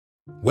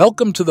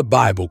Welcome to the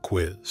Bible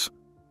Quiz.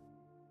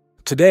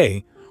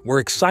 Today, we're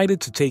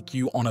excited to take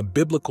you on a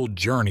biblical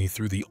journey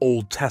through the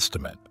Old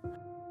Testament.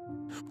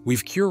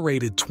 We've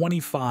curated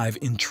 25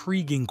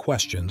 intriguing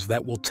questions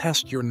that will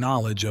test your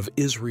knowledge of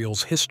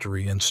Israel's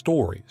history and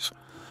stories.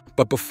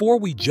 But before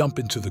we jump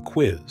into the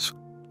quiz,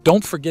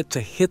 don't forget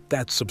to hit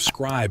that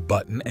subscribe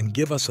button and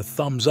give us a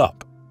thumbs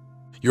up.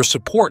 Your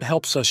support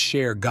helps us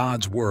share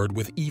God's Word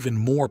with even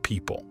more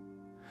people.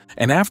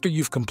 And after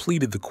you've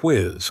completed the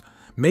quiz,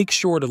 make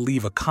sure to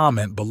leave a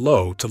comment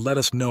below to let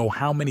us know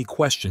how many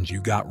questions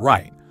you got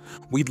right.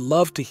 We'd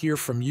love to hear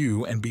from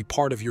you and be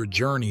part of your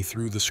journey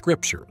through the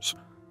Scriptures.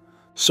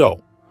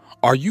 So,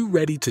 are you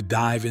ready to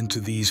dive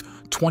into these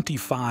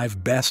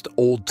 25 best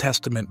Old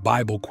Testament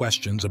Bible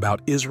questions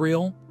about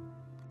Israel?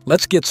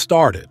 Let's get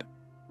started.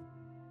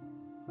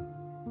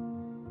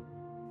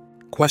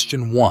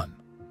 Question 1.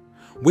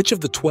 Which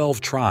of the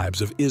 12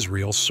 tribes of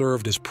Israel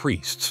served as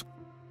priests?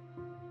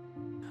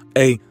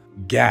 A.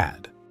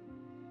 Gad.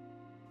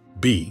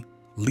 B.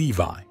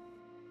 Levi.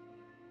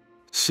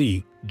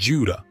 C.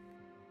 Judah.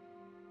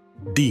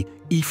 D.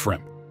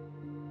 Ephraim.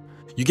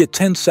 You get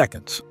 10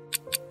 seconds.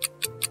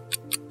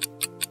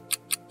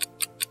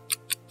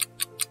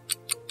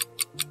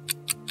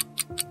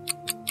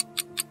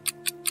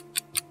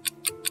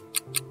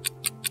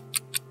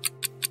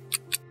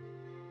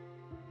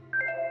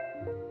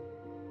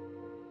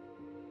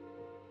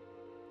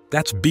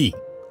 That's B.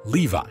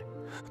 Levi.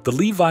 The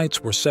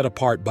Levites were set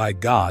apart by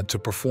God to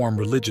perform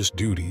religious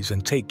duties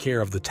and take care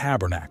of the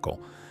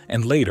tabernacle,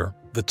 and later,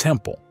 the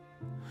temple.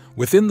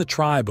 Within the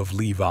tribe of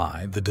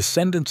Levi, the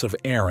descendants of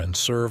Aaron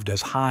served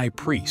as high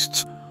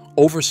priests,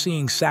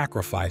 overseeing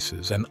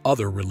sacrifices and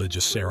other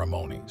religious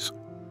ceremonies.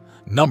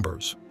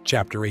 Numbers,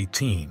 chapter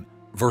 18,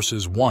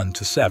 verses 1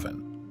 to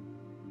 7.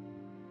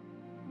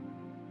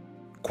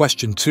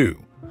 Question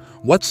 2.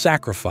 What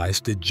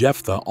sacrifice did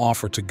Jephthah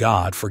offer to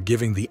God for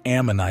giving the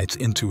Ammonites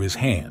into his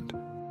hand?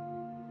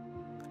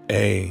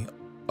 A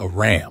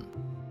ram.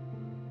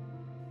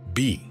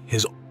 B.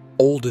 His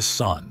oldest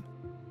son.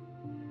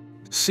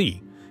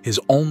 C. His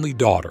only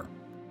daughter.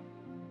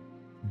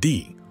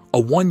 D.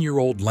 A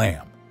 1-year-old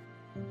lamb.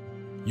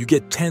 You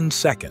get 10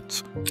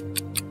 seconds.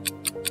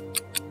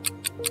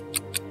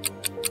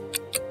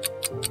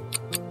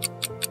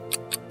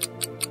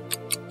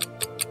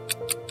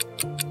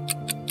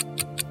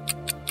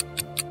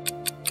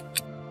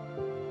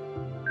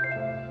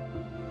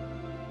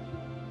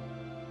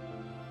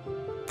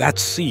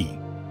 That's C.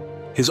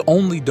 His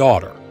only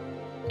daughter.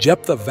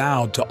 Jephthah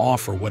vowed to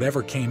offer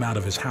whatever came out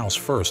of his house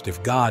first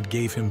if God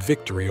gave him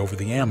victory over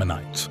the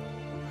Ammonites.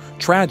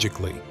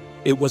 Tragically,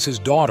 it was his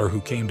daughter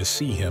who came to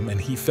see him, and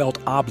he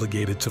felt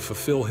obligated to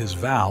fulfill his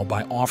vow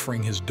by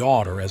offering his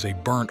daughter as a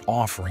burnt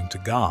offering to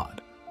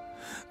God.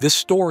 This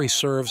story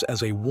serves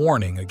as a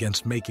warning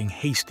against making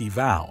hasty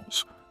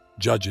vows.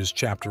 Judges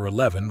chapter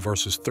 11,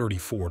 verses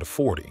 34 to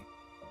 40.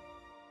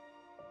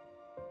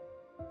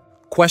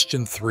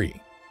 Question 3.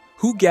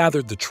 Who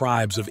gathered the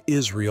tribes of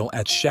Israel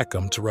at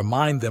Shechem to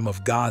remind them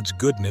of God's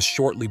goodness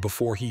shortly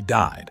before he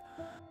died?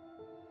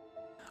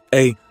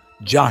 A.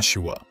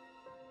 Joshua.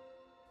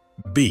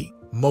 B.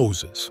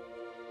 Moses.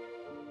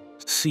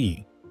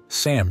 C.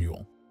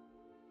 Samuel.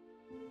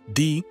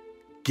 D.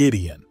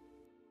 Gideon.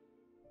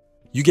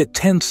 You get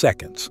 10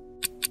 seconds.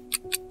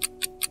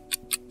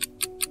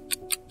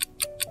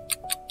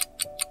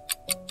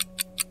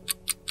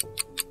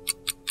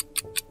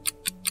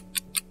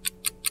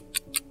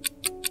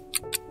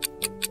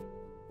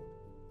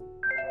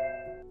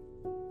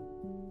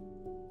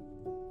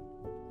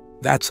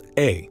 That's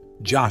A.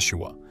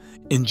 Joshua.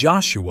 In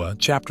Joshua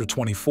chapter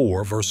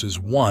 24, verses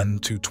 1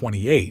 to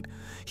 28,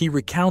 he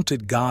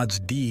recounted God's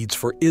deeds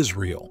for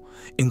Israel,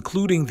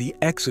 including the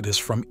exodus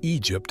from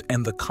Egypt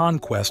and the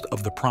conquest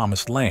of the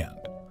Promised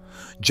Land.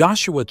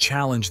 Joshua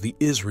challenged the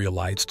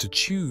Israelites to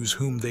choose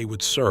whom they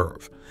would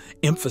serve,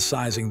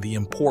 emphasizing the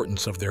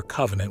importance of their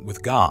covenant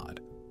with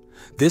God.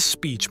 This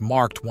speech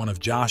marked one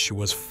of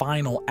Joshua's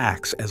final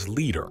acts as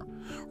leader,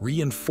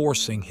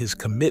 reinforcing his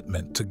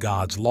commitment to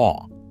God's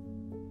law.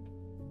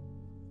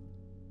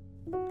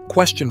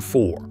 Question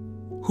 4.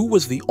 Who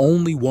was the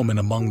only woman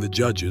among the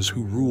judges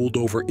who ruled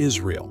over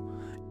Israel?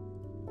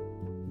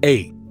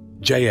 A.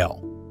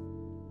 Jael.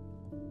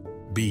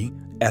 B.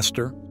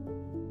 Esther.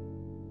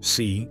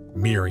 C.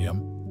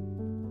 Miriam.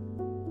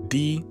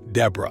 D.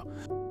 Deborah.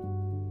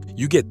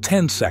 You get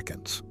 10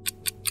 seconds.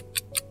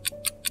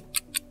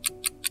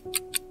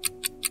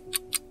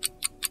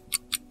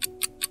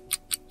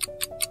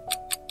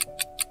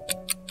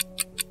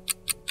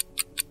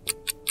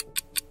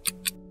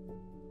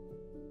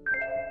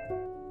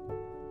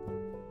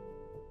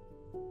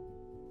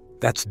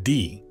 That's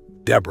D.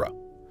 Deborah.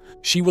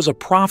 She was a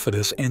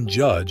prophetess and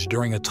judge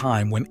during a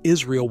time when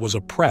Israel was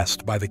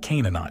oppressed by the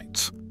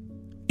Canaanites.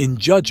 In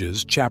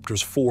Judges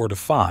chapters 4 to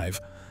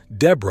 5,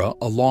 Deborah,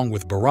 along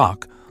with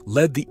Barak,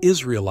 led the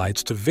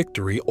Israelites to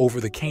victory over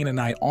the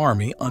Canaanite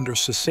army under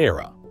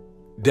Sisera.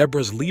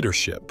 Deborah's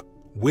leadership,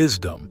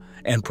 wisdom,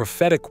 and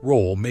prophetic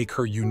role make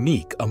her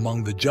unique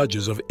among the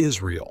judges of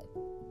Israel.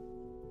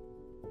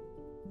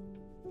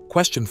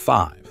 Question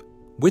 5.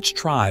 Which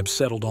tribe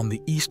settled on the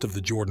east of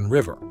the Jordan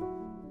River?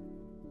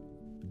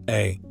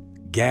 A.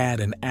 Gad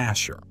and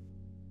Asher.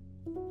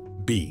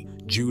 B.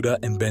 Judah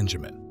and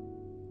Benjamin.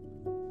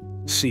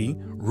 C.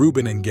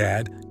 Reuben and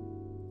Gad.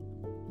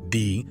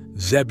 D.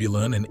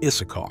 Zebulun and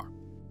Issachar.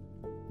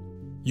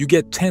 You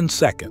get 10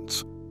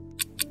 seconds.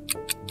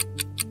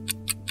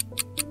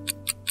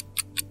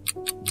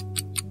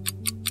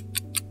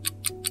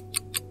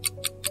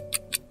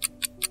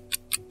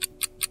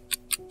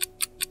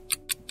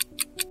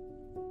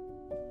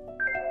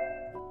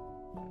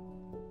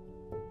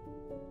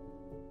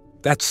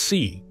 That's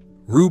C.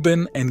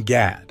 Reuben and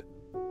Gad.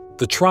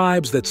 The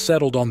tribes that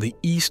settled on the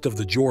east of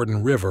the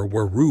Jordan River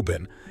were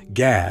Reuben,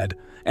 Gad,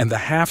 and the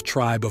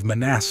half-tribe of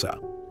Manasseh.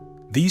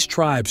 These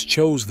tribes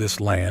chose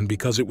this land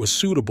because it was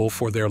suitable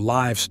for their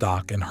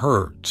livestock and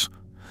herds.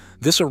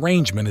 This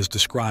arrangement is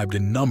described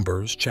in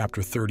Numbers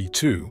chapter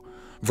 32,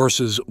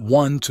 verses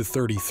 1 to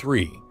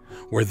 33,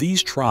 where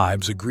these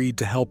tribes agreed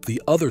to help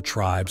the other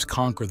tribes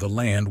conquer the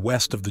land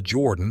west of the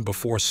Jordan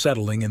before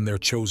settling in their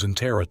chosen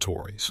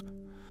territories.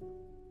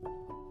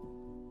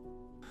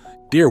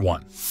 Dear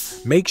one,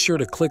 make sure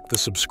to click the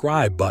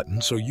subscribe button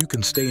so you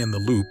can stay in the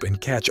loop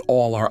and catch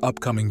all our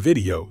upcoming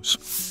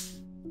videos.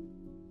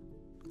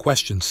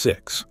 Question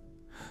 6.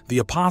 The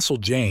Apostle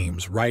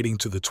James, writing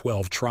to the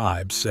 12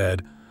 tribes,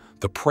 said,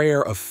 "The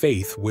prayer of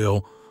faith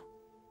will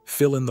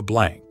fill in the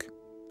blank."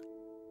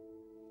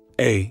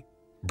 A.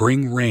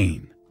 Bring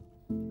rain.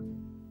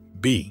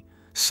 B.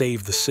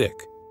 Save the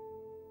sick.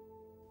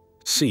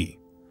 C.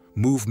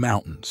 Move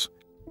mountains.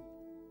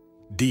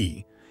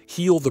 D.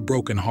 Heal the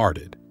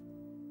brokenhearted.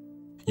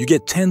 You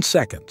get 10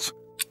 seconds.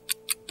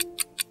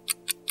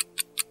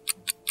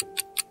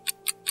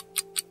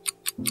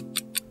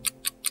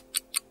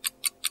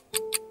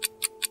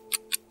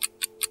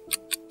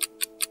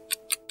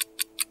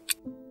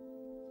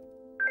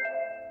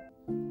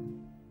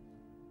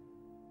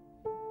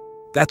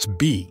 That's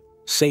B,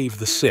 save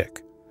the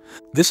sick.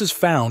 This is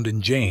found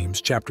in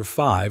James chapter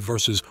 5,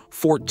 verses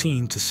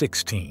 14 to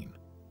 16.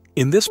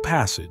 In this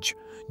passage,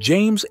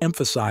 James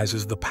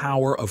emphasizes the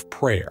power of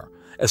prayer,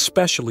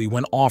 especially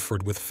when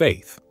offered with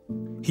faith.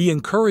 He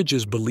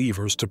encourages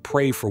believers to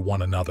pray for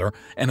one another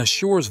and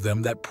assures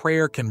them that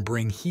prayer can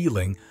bring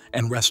healing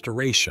and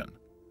restoration.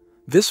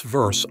 This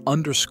verse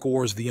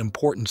underscores the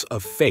importance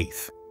of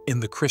faith in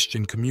the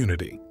Christian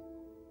community.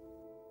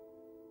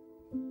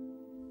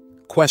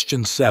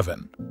 Question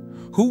 7.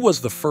 Who was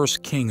the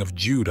first king of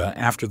Judah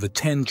after the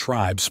 10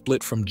 tribes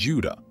split from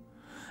Judah?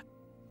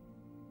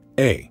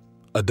 A.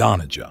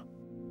 Adonijah.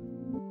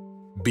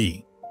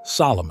 B.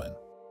 Solomon.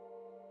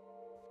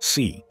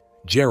 C.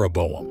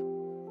 Jeroboam.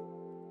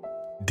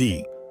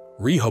 D.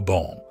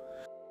 Rehoboam.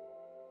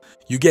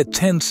 You get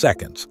 10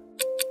 seconds.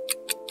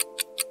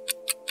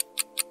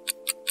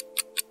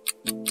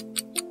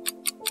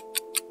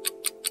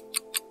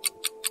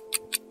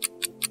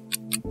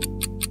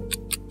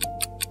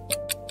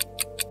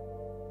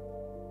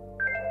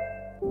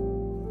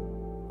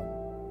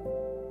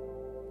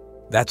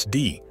 That's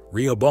D.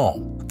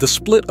 Rehoboam. The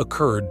split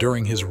occurred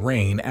during his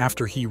reign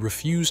after he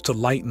refused to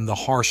lighten the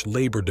harsh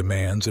labor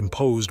demands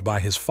imposed by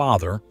his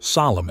father,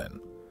 Solomon.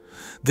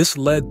 This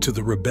led to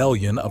the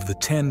rebellion of the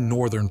 10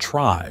 northern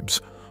tribes,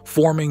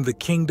 forming the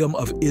Kingdom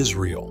of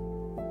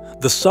Israel.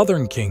 The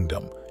southern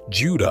kingdom,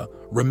 Judah,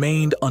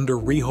 remained under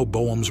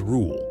Rehoboam's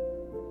rule.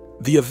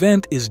 The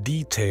event is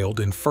detailed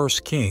in 1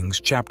 Kings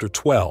chapter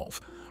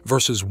 12,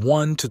 verses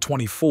 1 to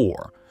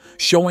 24,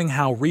 showing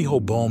how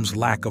Rehoboam's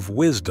lack of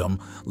wisdom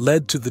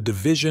led to the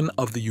division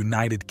of the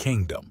United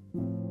Kingdom.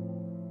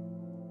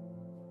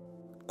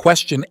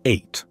 Question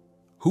 8.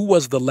 Who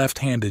was the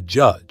left-handed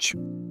judge?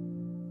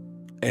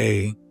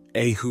 A.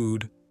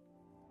 Ehud.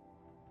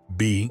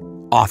 B.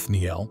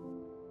 Othniel.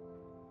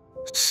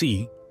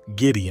 C.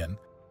 Gideon.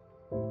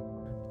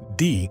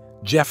 D.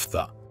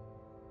 Jephthah.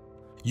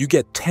 You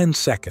get 10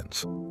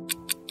 seconds.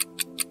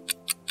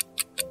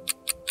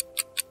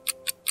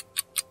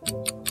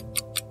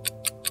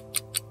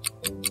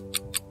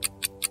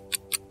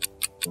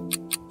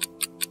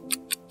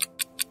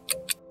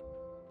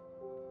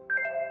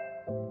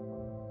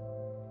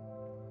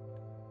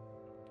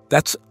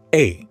 That's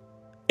A.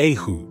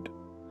 Ehud.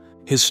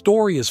 His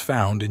story is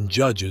found in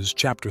Judges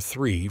chapter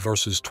 3,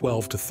 verses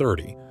 12 to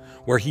 30,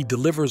 where he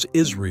delivers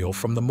Israel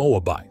from the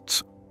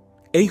Moabites.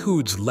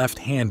 Ehud's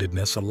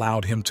left-handedness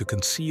allowed him to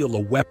conceal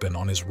a weapon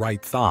on his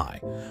right thigh,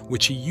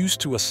 which he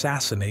used to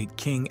assassinate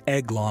King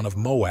Eglon of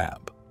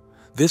Moab.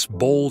 This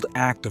bold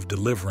act of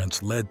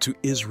deliverance led to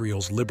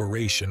Israel's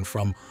liberation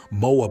from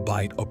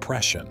Moabite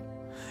oppression.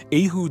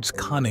 Ehud's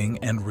cunning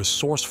and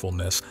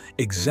resourcefulness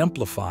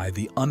exemplify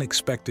the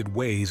unexpected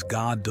ways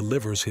God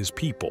delivers his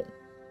people.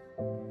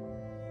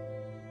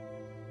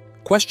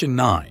 Question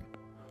 9.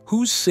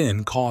 Whose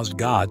sin caused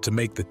God to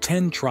make the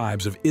 10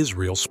 tribes of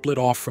Israel split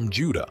off from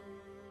Judah?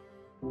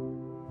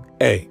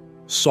 A.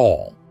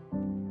 Saul.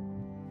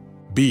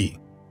 B.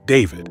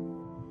 David.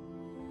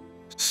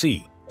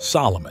 C.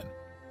 Solomon.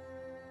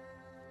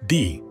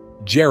 D.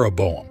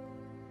 Jeroboam.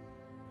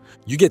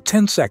 You get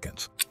 10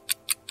 seconds.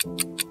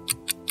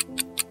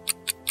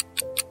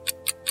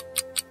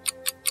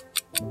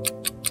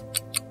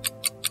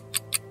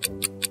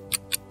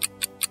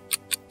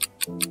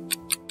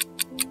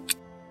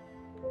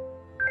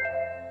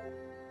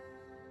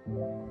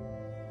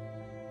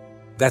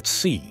 That's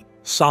C.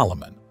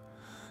 Solomon.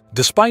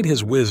 Despite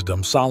his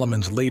wisdom,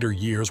 Solomon's later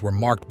years were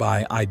marked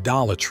by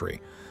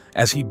idolatry,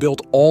 as he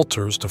built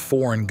altars to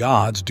foreign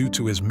gods due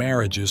to his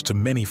marriages to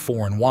many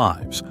foreign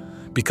wives.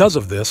 Because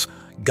of this,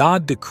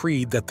 God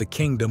decreed that the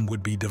kingdom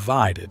would be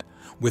divided,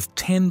 with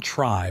 10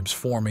 tribes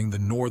forming the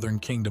northern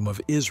kingdom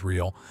of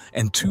Israel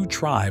and 2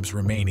 tribes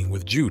remaining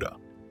with Judah.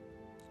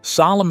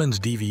 Solomon's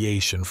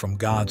deviation from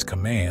God's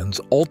commands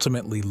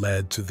ultimately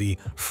led to the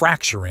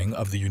fracturing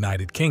of the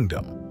United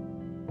Kingdom.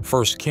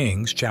 1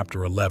 Kings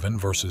chapter 11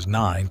 verses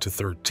 9 to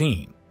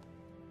 13.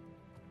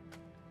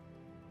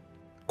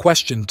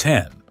 Question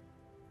 10.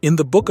 In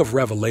the book of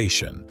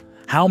Revelation,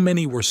 how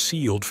many were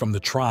sealed from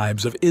the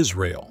tribes of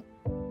Israel?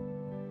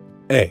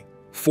 A.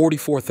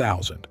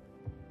 44,000.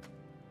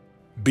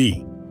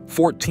 B.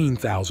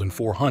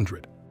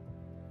 14,400.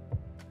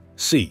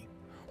 C.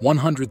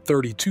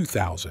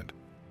 132,000.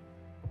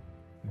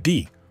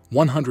 D.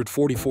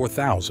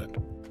 144,000.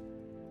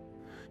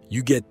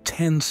 You get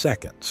 10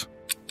 seconds.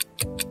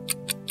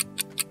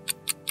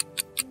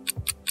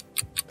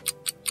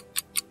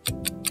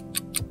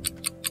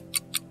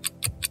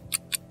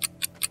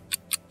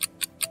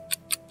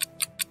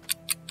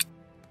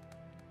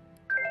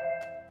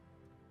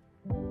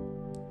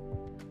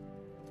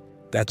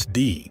 That's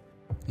D.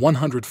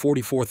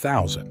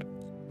 144,000.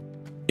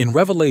 In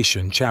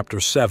Revelation chapter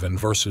 7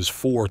 verses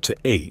 4 to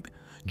 8,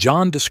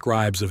 John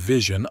describes a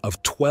vision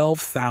of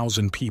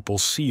 12,000 people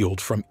sealed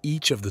from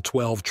each of the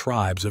 12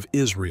 tribes of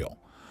Israel,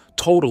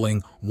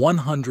 totaling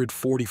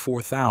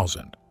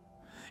 144,000.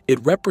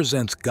 It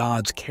represents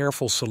God's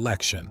careful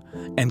selection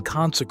and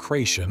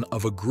consecration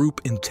of a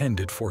group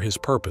intended for His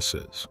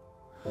purposes.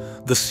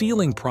 The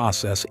sealing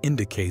process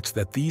indicates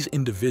that these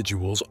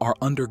individuals are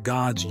under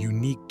God's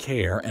unique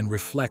care and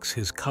reflects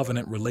His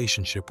covenant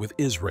relationship with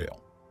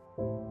Israel.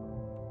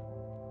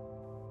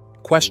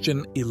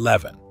 Question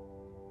 11.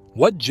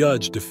 What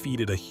judge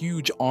defeated a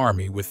huge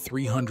army with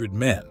 300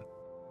 men?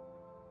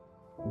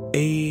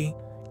 A.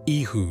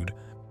 Ehud.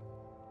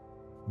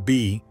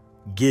 B.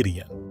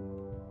 Gideon.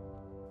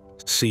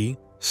 C.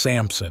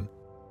 Samson.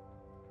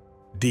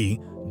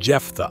 D.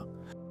 Jephthah.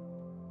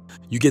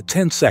 You get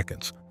 10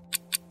 seconds.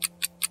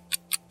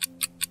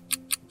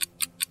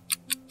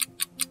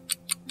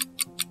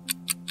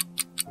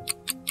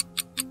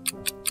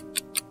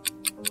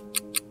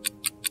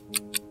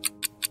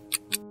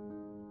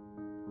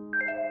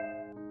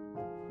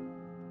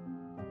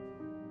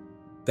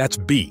 That's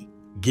B.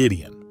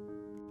 Gideon.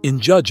 In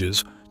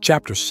Judges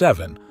chapter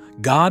 7,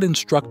 God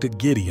instructed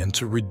Gideon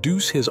to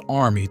reduce his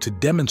army to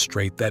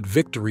demonstrate that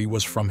victory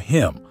was from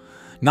him,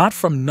 not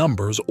from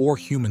numbers or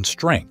human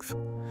strength.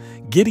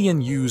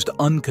 Gideon used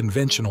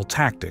unconventional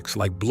tactics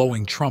like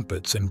blowing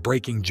trumpets and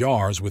breaking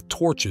jars with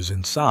torches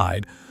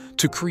inside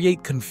to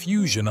create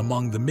confusion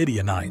among the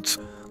Midianites,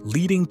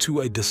 leading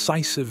to a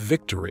decisive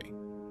victory.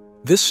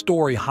 This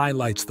story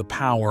highlights the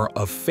power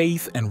of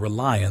faith and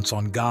reliance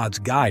on God's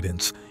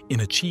guidance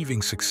in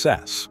achieving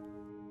success.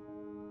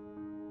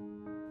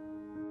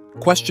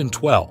 Question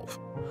 12.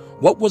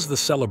 What was the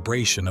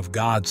celebration of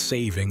God's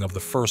saving of the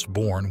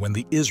firstborn when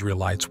the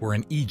Israelites were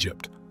in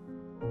Egypt?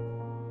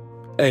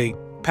 A.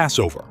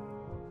 Passover.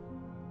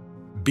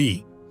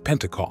 B.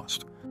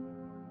 Pentecost.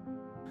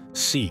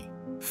 C.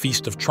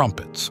 Feast of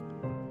Trumpets.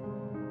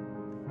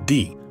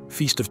 D.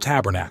 Feast of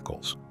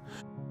Tabernacles.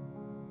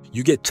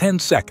 You get 10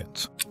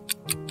 seconds.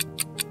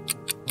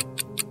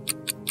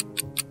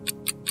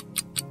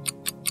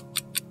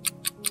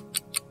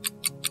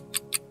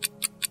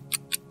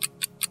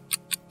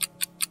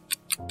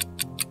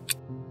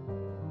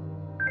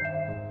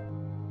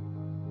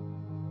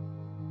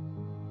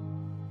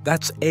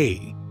 That's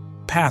A.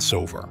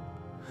 Passover.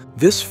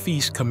 This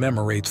feast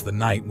commemorates the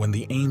night when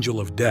the angel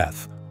of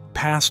death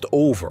passed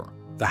over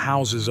the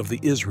houses of the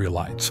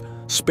Israelites,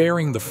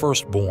 sparing the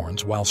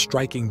firstborns while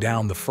striking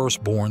down the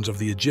firstborns of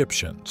the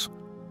Egyptians.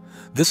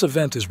 This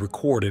event is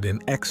recorded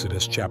in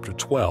Exodus chapter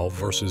 12,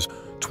 verses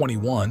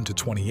 21 to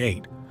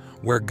 28,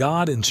 where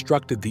God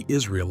instructed the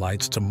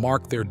Israelites to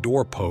mark their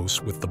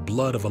doorposts with the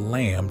blood of a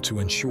lamb to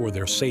ensure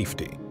their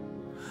safety.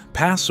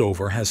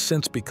 Passover has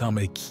since become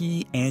a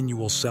key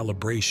annual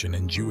celebration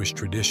in Jewish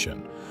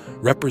tradition,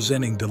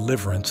 representing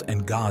deliverance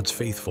and God's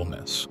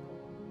faithfulness.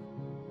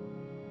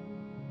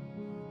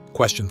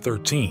 Question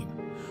 13.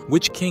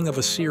 Which king of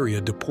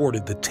Assyria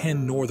deported the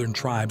 10 northern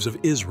tribes of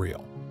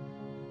Israel?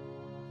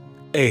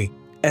 A.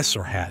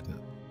 Esarhaddon.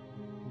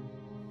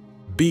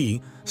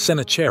 B.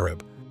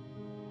 Sennacherib.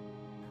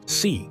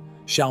 C.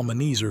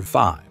 Shalmaneser V.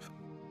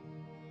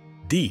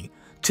 D.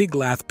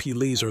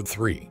 Tiglath-Pileser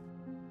III.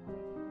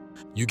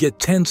 You get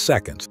 10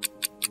 seconds.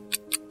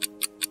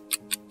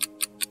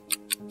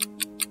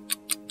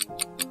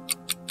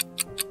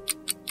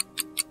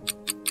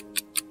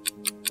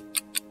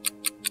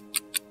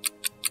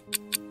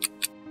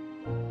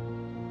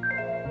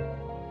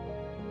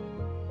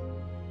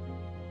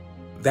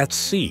 That's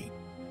C.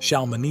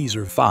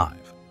 Shalmaneser V.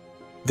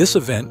 This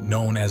event,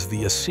 known as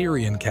the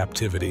Assyrian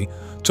captivity,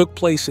 took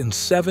place in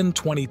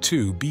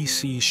 722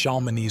 BC.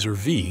 Shalmaneser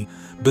V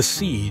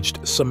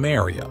besieged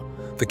Samaria,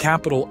 the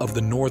capital of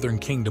the northern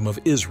kingdom of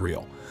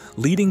Israel,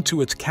 leading to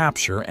its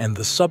capture and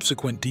the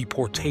subsequent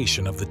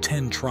deportation of the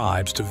 10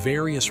 tribes to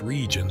various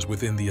regions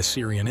within the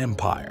Assyrian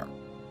Empire.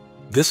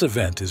 This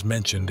event is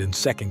mentioned in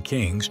 2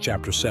 Kings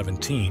chapter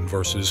 17,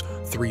 verses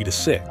 3 to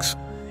 6,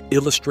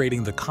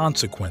 illustrating the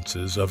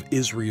consequences of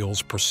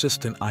Israel's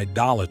persistent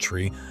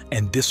idolatry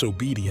and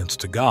disobedience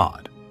to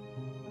God.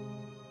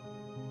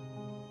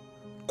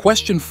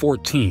 Question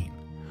 14.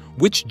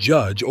 Which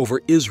judge over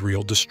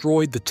Israel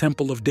destroyed the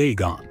temple of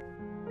Dagon?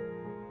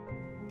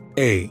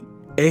 A.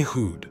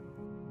 Ehud.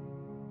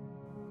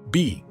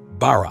 B.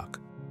 Barak.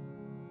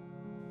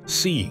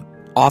 C.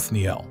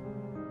 Othniel.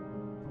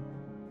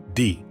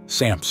 D.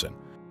 Samson.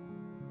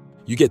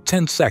 You get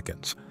 10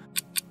 seconds.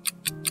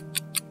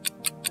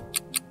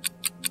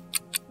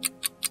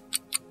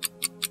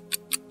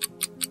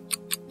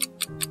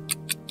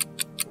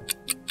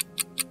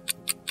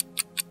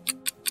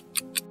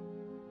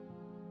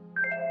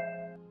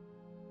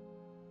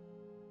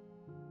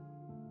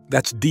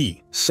 That's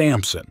D.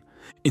 Samson.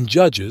 In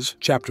Judges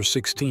chapter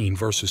 16,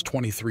 verses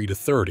 23 to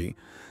 30,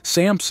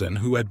 Samson,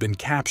 who had been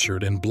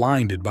captured and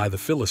blinded by the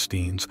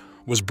Philistines,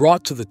 was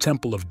brought to the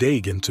temple of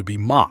Dagon to be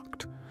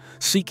mocked.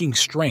 Seeking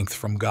strength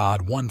from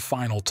God one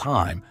final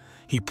time,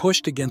 he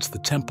pushed against the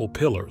temple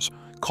pillars,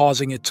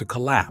 causing it to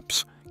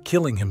collapse,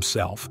 killing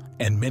himself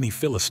and many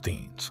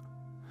Philistines.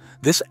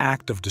 This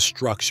act of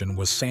destruction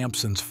was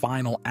Samson's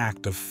final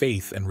act of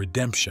faith and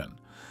redemption,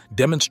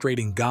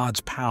 demonstrating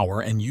God's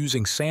power and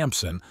using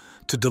Samson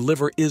to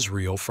deliver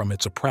Israel from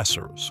its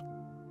oppressors.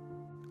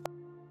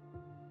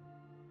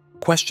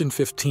 Question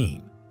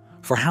 15.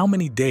 For how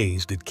many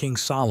days did King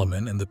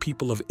Solomon and the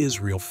people of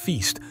Israel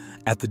feast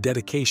at the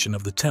dedication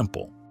of the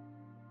temple?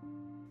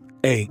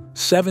 A.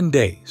 7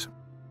 days.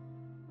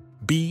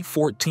 B.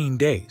 14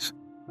 days.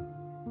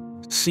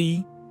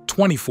 C.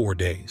 24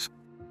 days.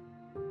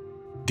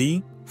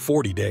 D.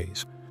 40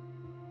 days.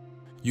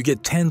 You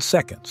get 10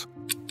 seconds.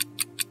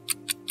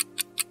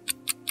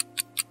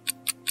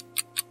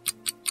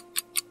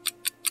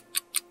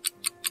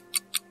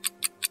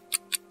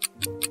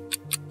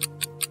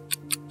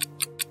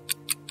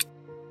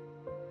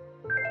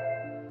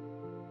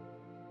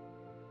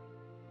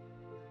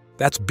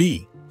 That's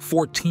B.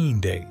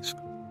 14 days.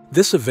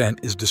 This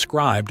event is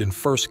described in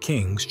 1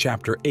 Kings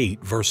chapter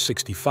 8, verse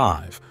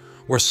 65,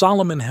 where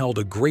Solomon held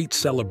a great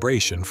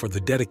celebration for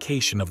the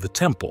dedication of the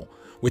temple,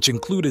 which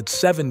included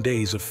 7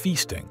 days of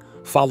feasting,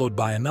 followed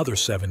by another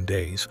 7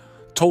 days,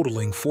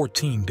 totaling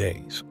 14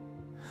 days.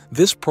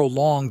 This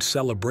prolonged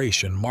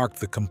celebration marked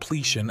the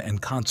completion and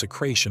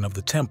consecration of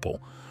the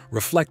temple,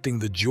 reflecting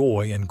the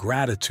joy and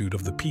gratitude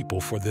of the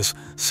people for this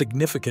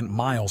significant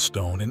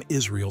milestone in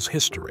Israel's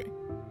history.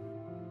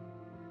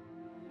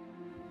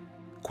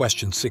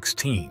 Question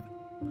 16.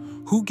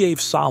 Who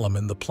gave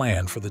Solomon the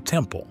plan for the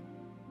temple?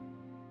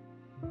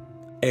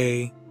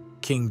 A.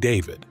 King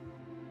David.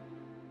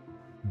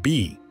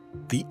 B.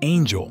 The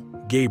angel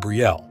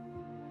Gabriel.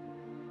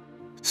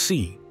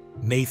 C.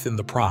 Nathan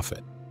the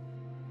prophet.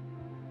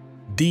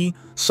 D.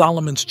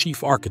 Solomon's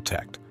chief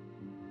architect.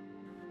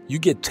 You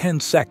get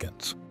 10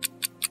 seconds.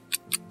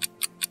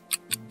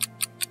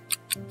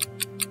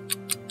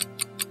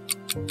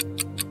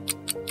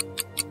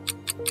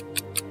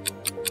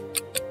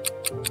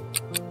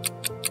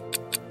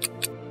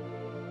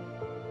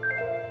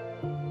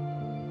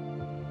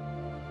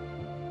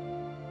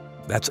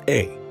 That's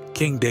A.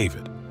 King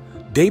David.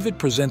 David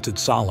presented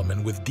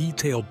Solomon with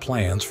detailed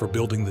plans for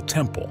building the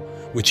temple,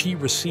 which he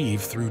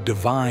received through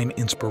divine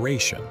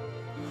inspiration.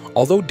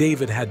 Although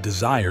David had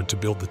desired to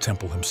build the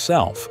temple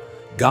himself,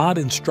 God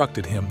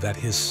instructed him that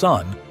his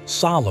son,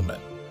 Solomon,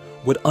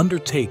 would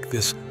undertake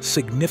this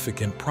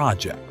significant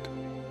project.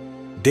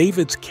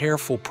 David's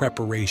careful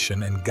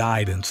preparation and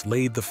guidance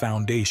laid the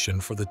foundation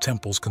for the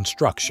temple's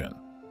construction.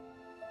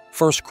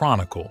 1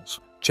 Chronicles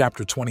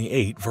chapter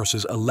 28,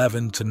 verses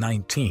 11 to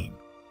 19.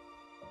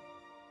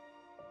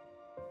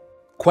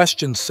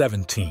 Question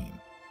 17.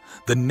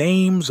 The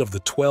names of the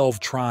 12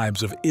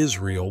 tribes of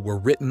Israel were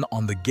written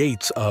on the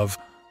gates of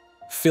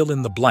fill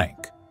in the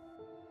blank.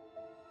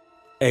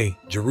 A.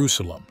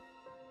 Jerusalem.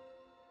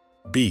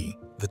 B.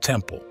 The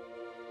Temple.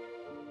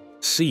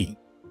 C.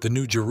 The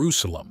New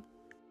Jerusalem.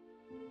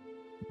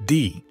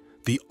 D.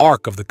 The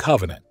Ark of the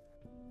Covenant.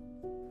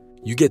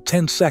 You get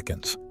 10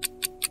 seconds.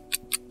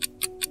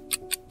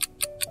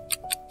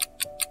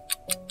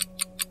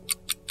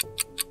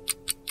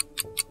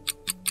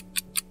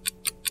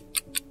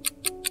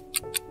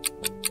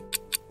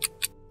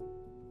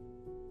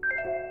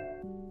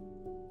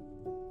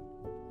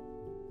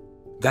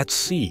 That's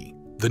C,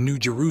 the New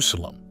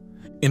Jerusalem.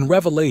 In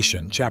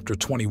Revelation chapter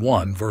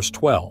 21, verse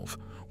 12,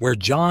 where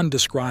John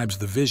describes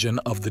the vision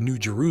of the New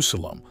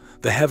Jerusalem,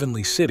 the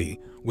heavenly city,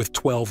 with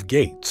 12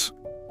 gates.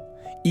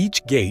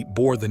 Each gate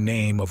bore the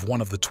name of one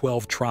of the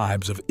 12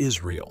 tribes of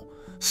Israel,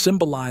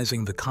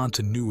 symbolizing the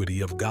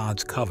continuity of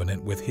God's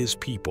covenant with His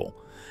people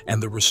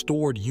and the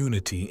restored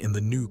unity in the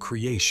new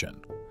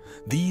creation.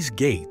 These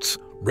gates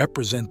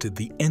represented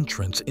the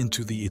entrance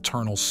into the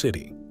eternal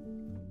city.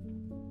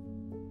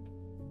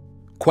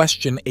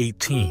 Question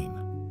 18.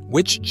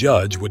 Which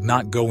judge would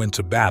not go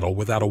into battle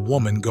without a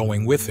woman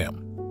going with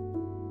him?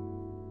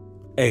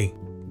 A.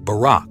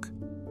 Barak.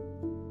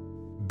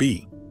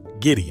 B.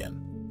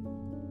 Gideon.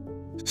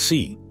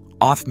 C.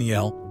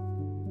 Othniel.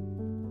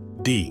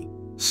 D.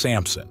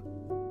 Samson.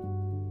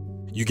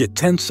 You get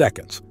 10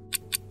 seconds.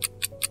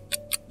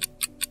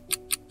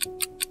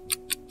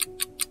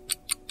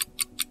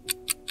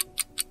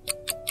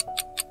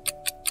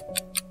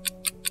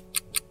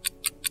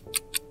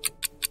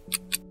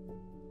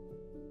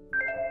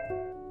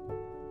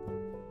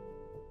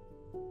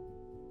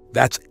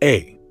 That's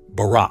A.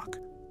 Barak.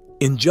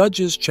 In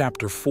Judges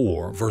chapter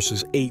 4,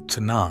 verses 8 to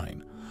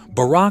 9,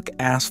 Barak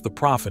asked the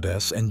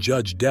prophetess and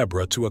judge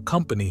Deborah to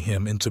accompany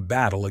him into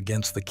battle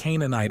against the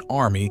Canaanite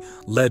army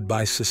led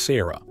by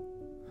Sisera.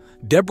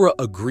 Deborah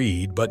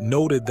agreed but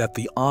noted that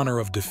the honor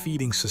of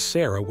defeating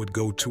Sisera would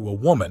go to a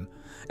woman,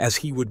 as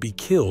he would be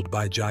killed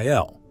by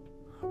Jael.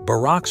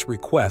 Barak's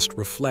request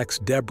reflects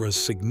Deborah's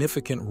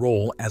significant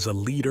role as a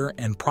leader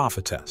and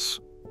prophetess.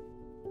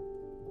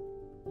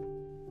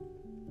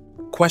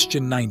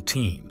 Question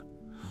 19.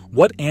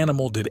 What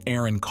animal did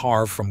Aaron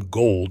carve from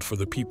gold for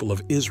the people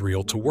of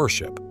Israel to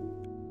worship?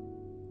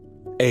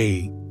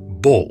 A.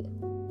 Bull.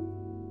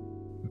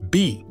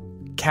 B.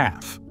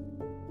 Calf.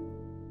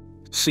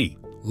 C.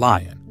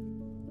 Lion.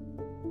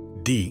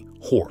 D.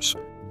 Horse.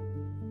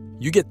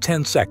 You get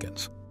 10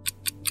 seconds.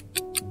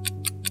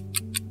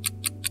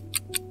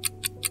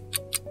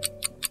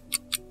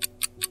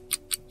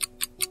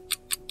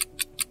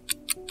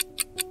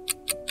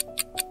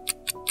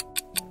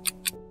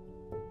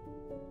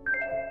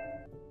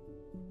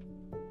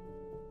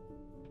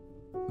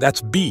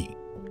 That's B.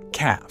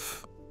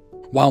 Calf.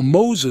 While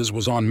Moses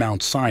was on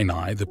Mount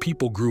Sinai, the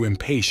people grew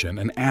impatient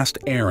and asked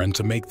Aaron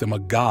to make them a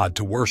god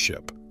to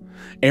worship.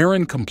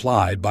 Aaron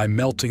complied by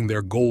melting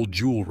their gold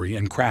jewelry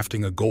and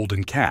crafting a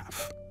golden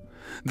calf.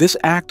 This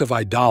act of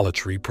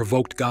idolatry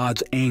provoked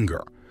God's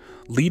anger,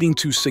 leading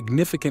to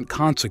significant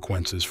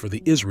consequences for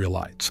the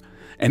Israelites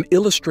and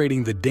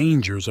illustrating the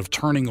dangers of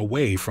turning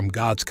away from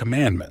God's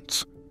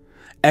commandments.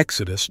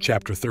 Exodus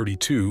chapter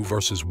 32,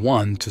 verses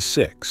 1 to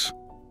 6.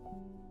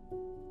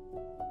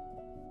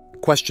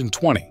 Question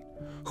 20.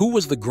 Who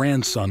was the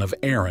grandson of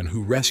Aaron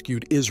who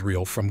rescued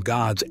Israel from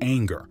God's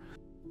anger?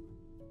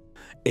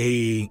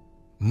 A.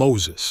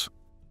 Moses.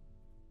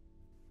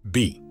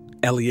 B.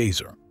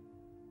 Eleazar.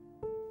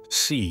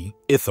 C.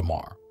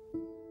 Ithamar.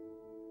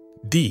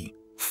 D.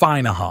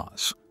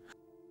 Phinehas.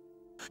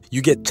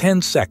 You get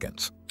 10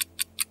 seconds.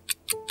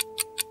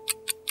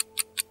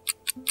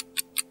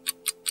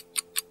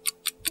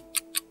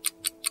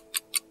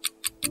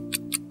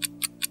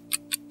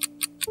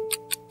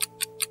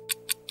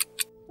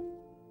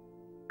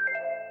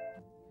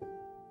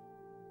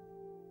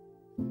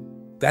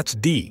 That's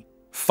D.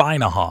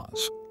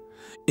 Phinehas.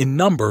 In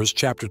Numbers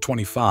chapter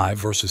 25,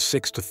 verses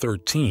 6 to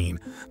 13,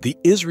 the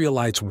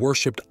Israelites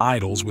worshipped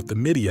idols with the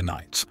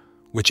Midianites,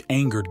 which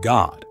angered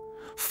God.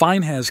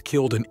 Phinehas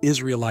killed an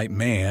Israelite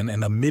man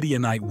and a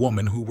Midianite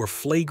woman who were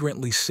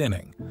flagrantly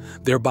sinning,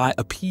 thereby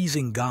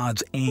appeasing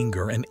God's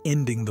anger and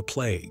ending the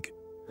plague.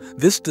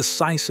 This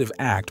decisive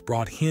act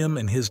brought him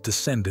and his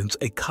descendants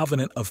a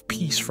covenant of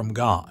peace from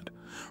God,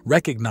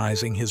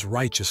 recognizing his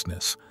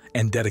righteousness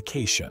and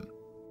dedication.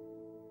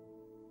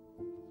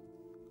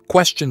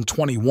 Question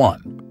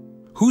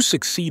 21. Who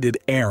succeeded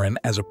Aaron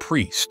as a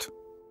priest?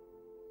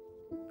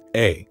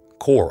 A.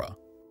 Korah.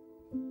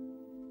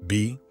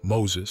 B.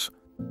 Moses.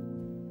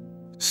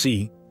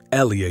 C.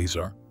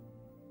 Eleazar.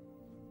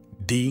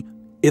 D.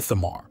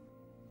 Ithamar.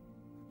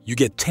 You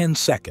get 10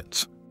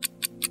 seconds.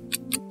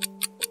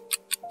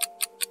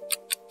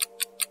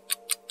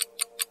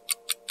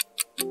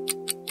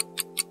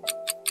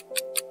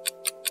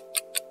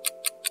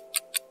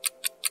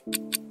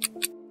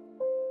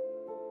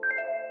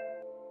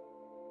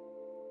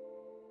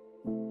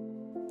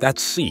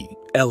 That's C.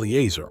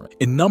 Eleazar.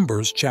 In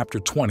Numbers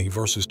chapter 20,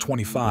 verses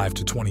 25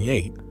 to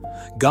 28,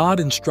 God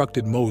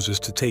instructed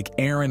Moses to take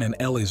Aaron and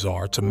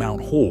Eleazar to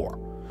Mount Hor,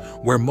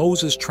 where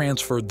Moses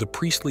transferred the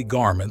priestly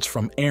garments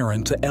from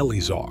Aaron to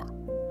Eleazar.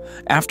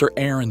 After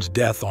Aaron's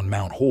death on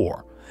Mount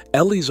Hor,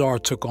 Eleazar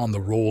took on the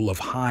role of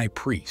high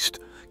priest,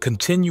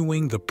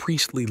 continuing the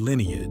priestly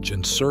lineage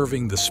and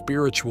serving the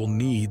spiritual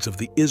needs of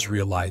the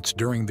Israelites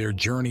during their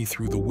journey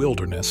through the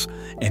wilderness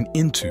and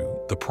into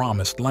the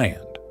Promised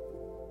Land.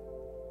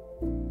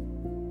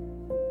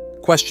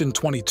 Question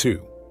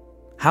 22.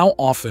 How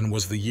often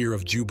was the year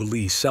of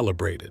Jubilee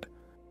celebrated?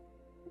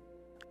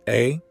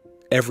 A.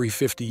 Every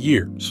 50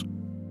 years.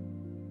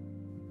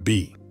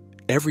 B.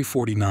 Every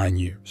 49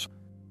 years.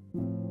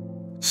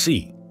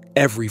 C.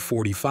 Every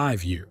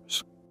 45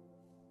 years.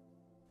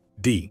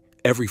 D.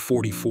 Every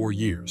 44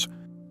 years.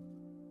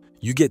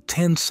 You get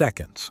 10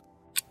 seconds.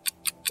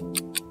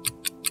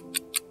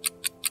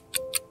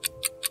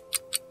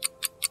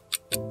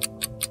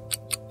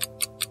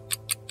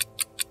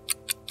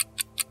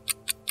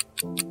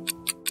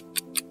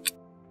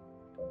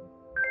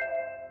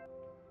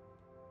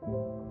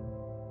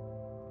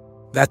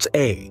 That's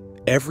A.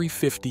 Every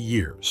 50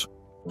 years.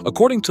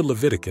 According to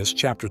Leviticus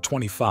chapter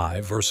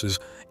 25, verses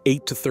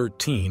 8 to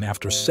 13,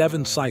 after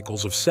 7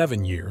 cycles of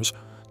 7 years,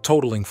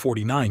 totaling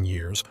 49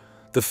 years,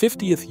 the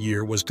 50th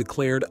year was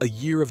declared a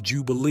year of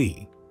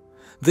Jubilee.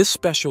 This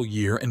special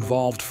year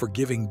involved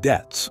forgiving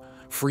debts,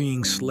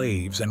 freeing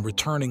slaves, and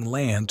returning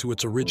land to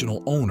its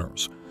original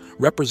owners,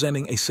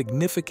 representing a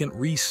significant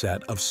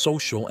reset of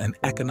social and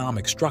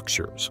economic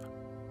structures.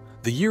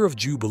 The year of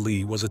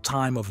Jubilee was a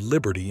time of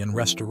liberty and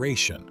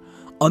restoration,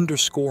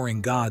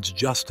 underscoring God's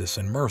justice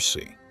and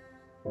mercy.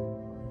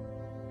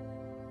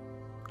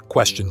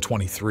 Question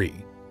 23.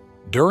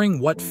 During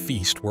what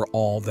feast were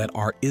all that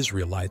are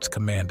Israelites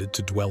commanded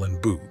to dwell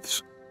in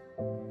booths?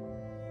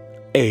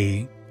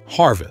 A.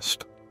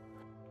 Harvest.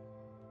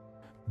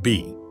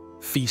 B.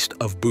 Feast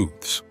of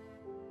Booths.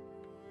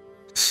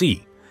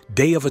 C.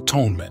 Day of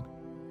Atonement.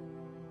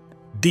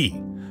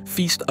 D.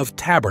 Feast of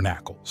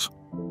Tabernacles.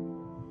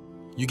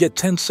 You get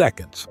 10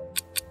 seconds.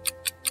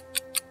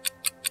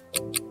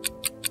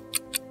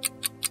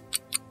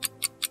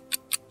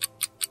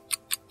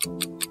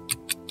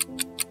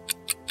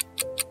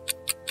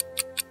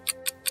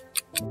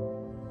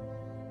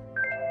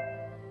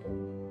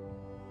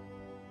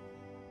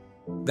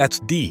 That's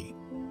D.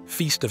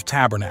 Feast of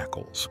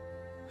Tabernacles.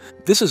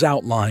 This is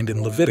outlined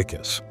in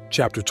Leviticus,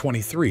 chapter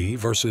 23,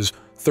 verses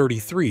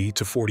 33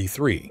 to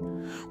 43,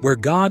 where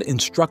God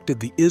instructed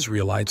the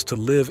Israelites to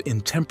live in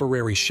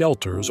temporary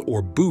shelters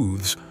or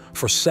booths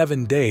for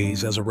 7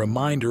 days as a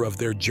reminder of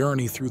their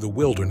journey through the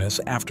wilderness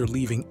after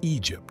leaving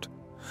Egypt.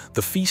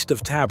 The Feast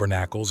of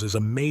Tabernacles is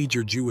a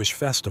major Jewish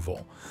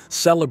festival,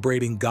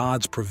 celebrating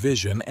God's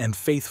provision and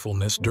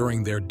faithfulness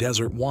during their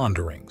desert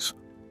wanderings.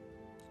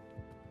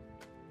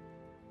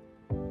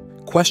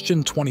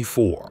 Question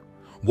 24.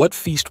 What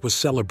feast was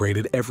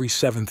celebrated every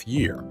 7th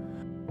year?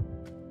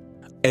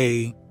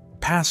 A.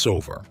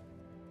 Passover.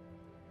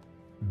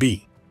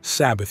 B.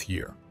 Sabbath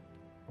year.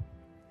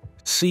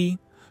 C.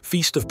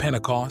 Feast of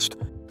Pentecost.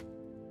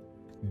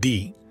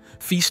 D.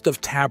 Feast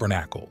of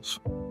Tabernacles.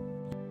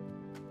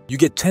 You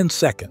get 10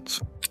 seconds.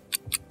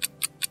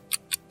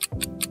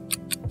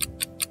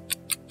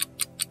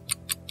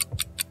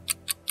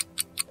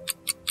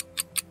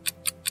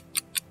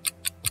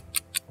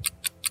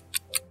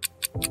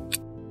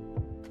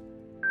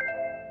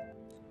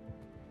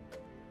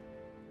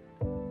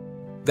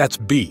 That's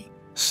B.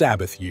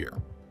 Sabbath year.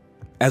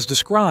 As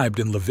described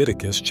in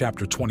Leviticus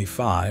chapter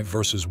 25,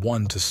 verses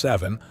 1 to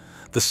 7,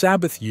 the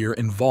Sabbath year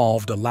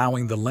involved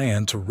allowing the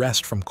land to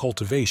rest from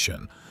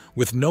cultivation,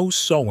 with no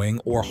sowing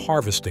or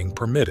harvesting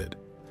permitted.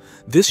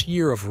 This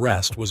year of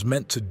rest was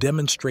meant to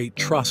demonstrate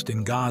trust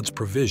in God's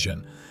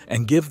provision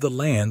and give the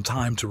land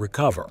time to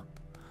recover.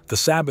 The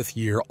Sabbath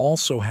year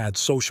also had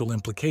social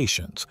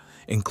implications,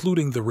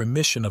 including the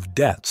remission of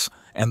debts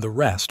and the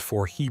rest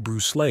for Hebrew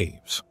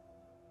slaves.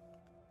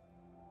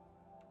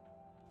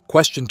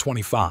 Question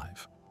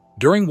 25.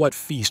 During what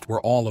feast were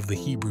all of the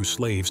Hebrew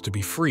slaves to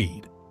be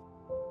freed?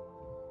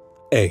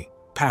 A.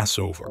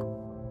 Passover.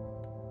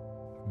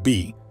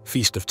 B.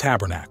 Feast of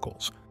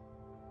Tabernacles.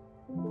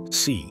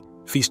 C.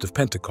 Feast of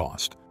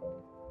Pentecost.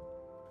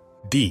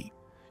 D.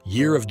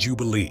 Year of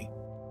Jubilee.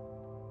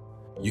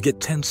 You get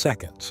 10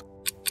 seconds.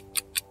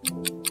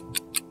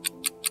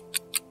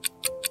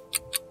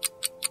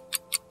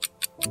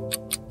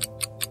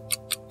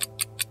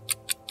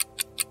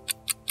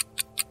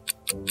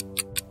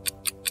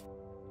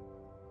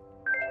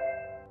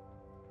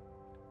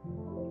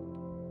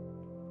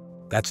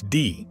 That's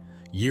D.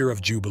 Year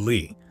of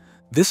Jubilee.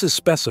 This is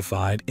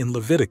specified in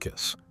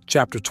Leviticus,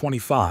 chapter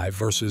 25,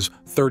 verses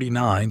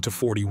 39 to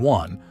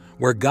 41,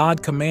 where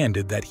God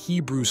commanded that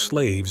Hebrew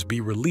slaves be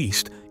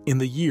released in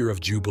the year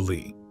of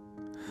Jubilee.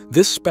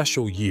 This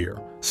special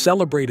year,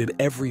 celebrated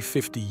every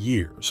 50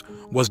 years,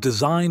 was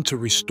designed to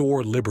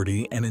restore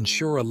liberty and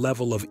ensure a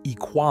level of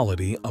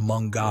equality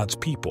among God's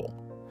people.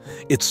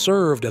 It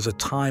served as a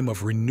time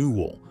of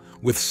renewal,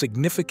 with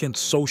significant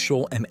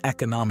social and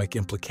economic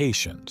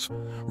implications,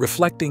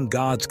 reflecting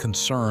God's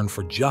concern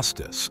for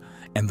justice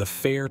and the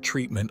fair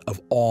treatment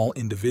of all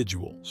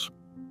individuals.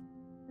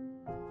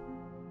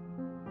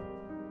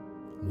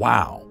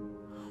 Wow!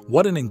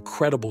 What an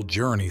incredible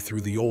journey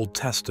through the Old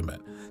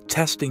Testament,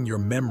 testing your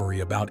memory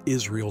about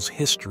Israel's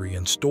history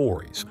and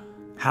stories.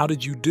 How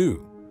did you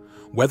do?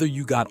 Whether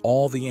you got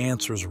all the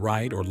answers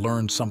right or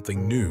learned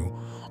something new,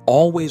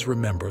 always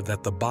remember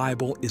that the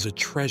Bible is a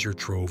treasure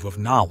trove of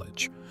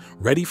knowledge,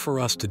 ready for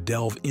us to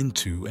delve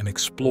into and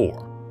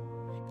explore.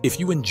 If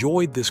you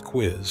enjoyed this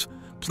quiz,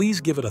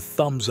 please give it a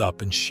thumbs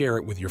up and share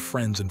it with your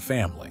friends and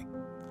family.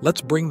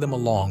 Let's bring them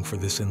along for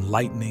this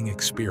enlightening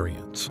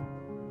experience.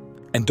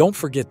 And don't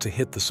forget to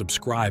hit the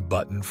subscribe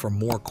button for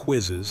more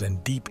quizzes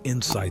and deep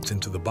insights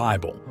into the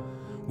Bible.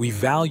 We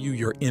value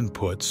your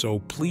input, so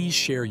please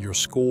share your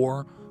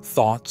score,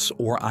 thoughts,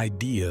 or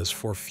ideas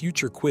for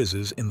future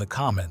quizzes in the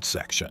comments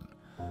section.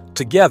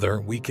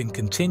 Together, we can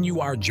continue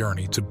our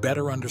journey to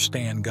better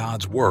understand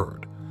God's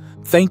Word.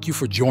 Thank you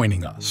for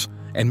joining us,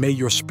 and may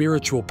your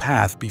spiritual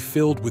path be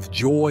filled with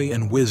joy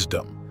and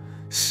wisdom.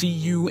 See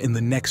you in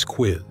the next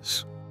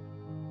quiz.